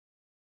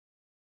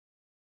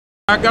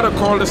I got a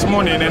call this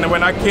morning, and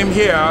when I came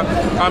here,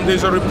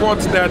 there's a report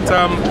that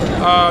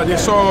they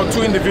saw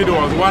two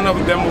individuals. One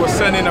of them was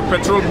sending a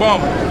petrol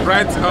bomb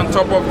right on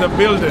top of the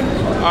building.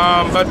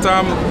 But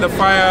the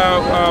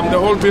fire, the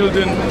whole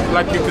building,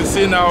 like you can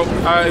see now,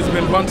 has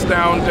been burnt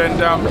down.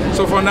 And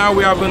so for now,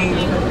 we haven't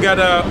got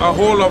a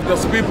hold of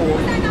those people.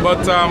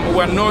 But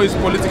we know it's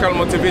political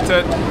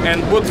motivated,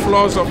 and both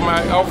floors of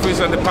my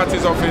office and the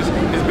party's office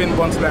is being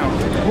burnt down.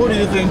 Who do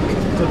you think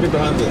could be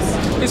behind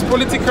this? It's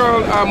political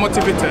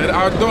motivated.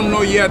 I don't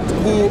know yet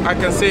who I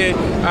can say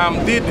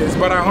did this,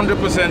 but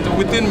 100%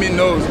 within me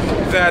knows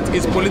that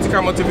it's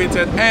political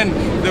motivated, and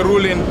the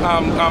ruling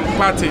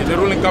party, the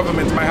ruling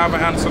government might have a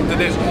hand on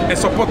this, and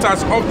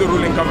supporters of the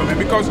ruling government,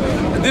 because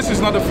this is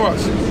not the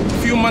first.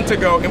 A few months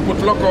ago in Port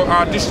Loko,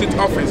 our district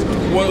office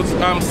was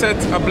set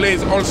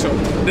ablaze also.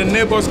 The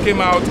neighbors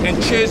came out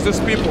and chased those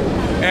people.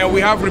 And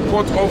we have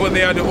reports over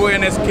there. The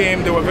ONS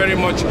came. They were very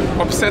much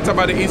upset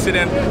about the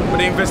incident, but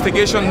the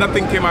investigation,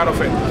 nothing came out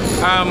of it.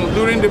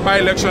 During the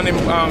by-election in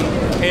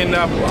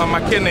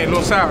McKinney,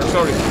 Losar,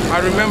 sorry, I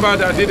remember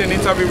that I did an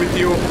interview with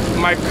you.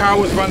 My car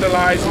was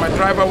vandalized. My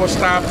driver was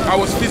stabbed. I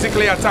was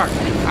physically attacked.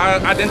 I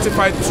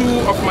identified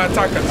two of my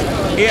attackers.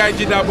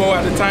 AIG Dabo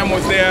at the time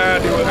was there.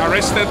 They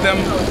arrested them.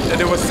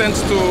 They were sent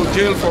to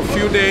jail for a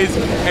few days,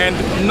 and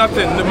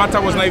nothing. The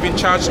matter was not even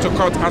charged to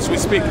court as we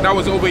speak. That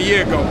was over a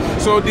year ago.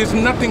 So there's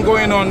nothing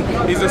going on.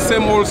 It's the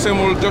same old,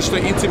 just to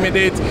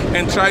intimidate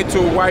and try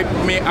to wipe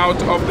me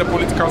out of the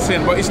political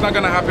scene. But it's not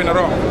going to happen at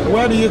all.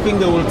 Where do you think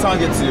they will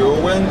target you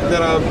when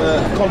there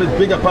are, call it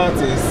bigger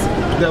parties?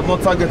 They have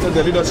not targeted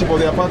the leadership of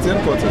their party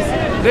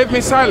headquarters. They've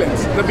been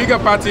silenced. The bigger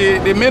party,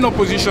 the main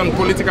opposition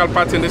political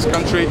party in this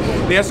country,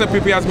 the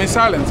SLPP, has been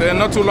silenced. And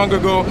not too long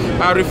ago,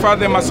 I referred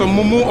them as a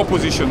mumu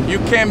opposition. You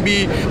can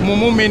be,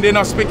 mumu mean they're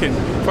not speaking.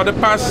 For the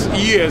past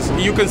years,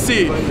 you can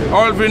see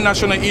every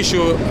national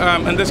issue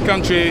in this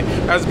country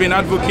has been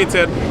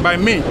advocated by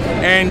me.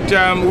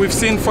 And we've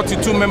seen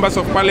 42 members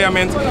of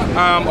parliament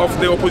of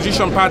the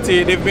opposition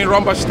party. They've been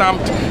rubber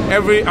stamped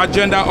every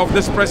agenda of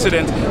this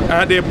president.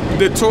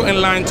 They toe in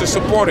line to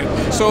support it.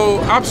 So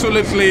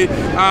absolutely,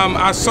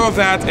 I saw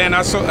that, and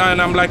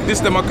I'm like,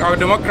 this our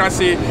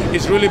democracy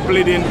is really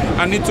bleeding.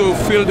 I need to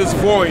fill this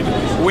void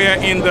where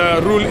in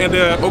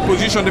the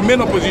opposition, the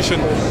main opposition,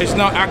 is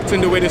not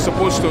acting the way they're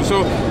supposed to.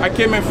 So I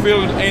came and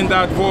filled in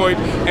that void,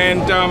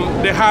 and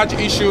the Hajj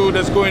issue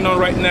that's going on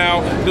right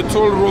now, the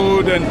toll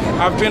road, and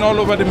I've been all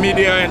over the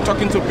media and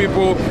talking to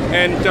people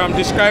and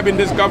describing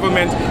this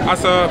government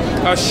as a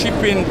ship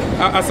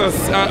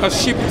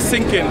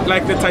sinking,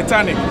 like the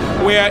Titanic,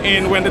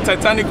 wherein when the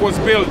Titanic was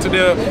built,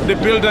 the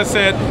builder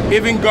said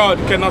even God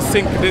cannot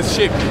sink this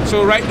ship.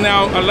 So right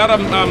now, a lot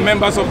of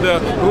members of the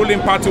ruling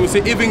party will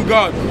say even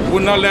God will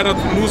not let us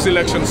lose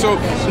election. So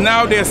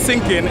now they're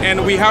sinking,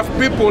 and we have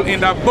people in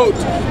that boat,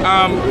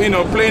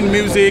 playing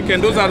music,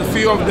 and those are a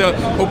few of the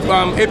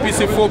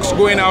APC folks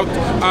going out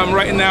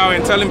right now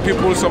and telling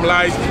people some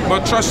lies.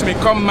 But trust me,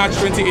 come March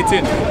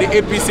 2018, the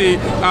APC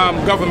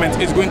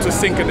government is going to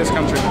sink in this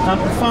country.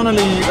 And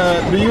finally,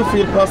 do you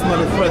feel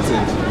personally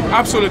threatened?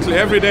 Absolutely,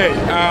 every day.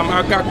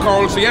 I got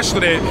calls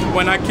yesterday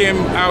when I came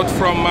out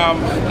from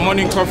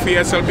Morning Coffee,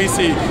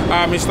 SLBC,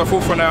 Mr.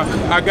 Fofana.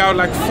 I got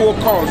like 4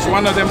 calls.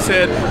 One of them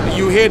said,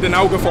 you hate and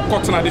I'll go for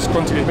cotton at this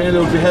country. Maybe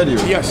they'll behead you?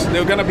 Yes,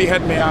 they're going to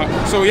behead me.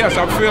 So yes,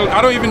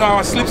 I don't even know how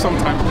I sleep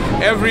sometimes.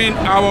 Every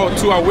hour or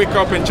two I wake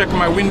up and check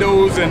my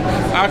windows and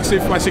ask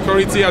if my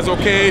security is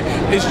okay.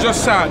 It's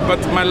just sad, but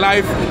my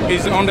life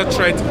is under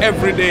threat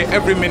every day,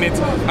 every minute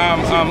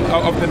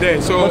of the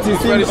day. So but you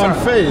seem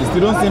unfazed.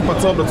 You don't seem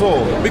perturbed at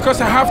all. Because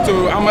I have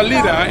to. I'm a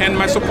leader, and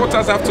my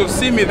supporters have to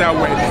see me that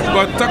way.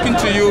 But talking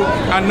to you,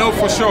 I know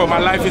for sure my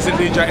life is in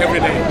danger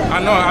every day.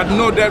 I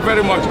know that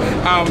very much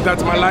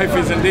that my life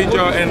is in danger,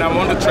 and I'm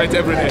under threat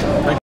every day.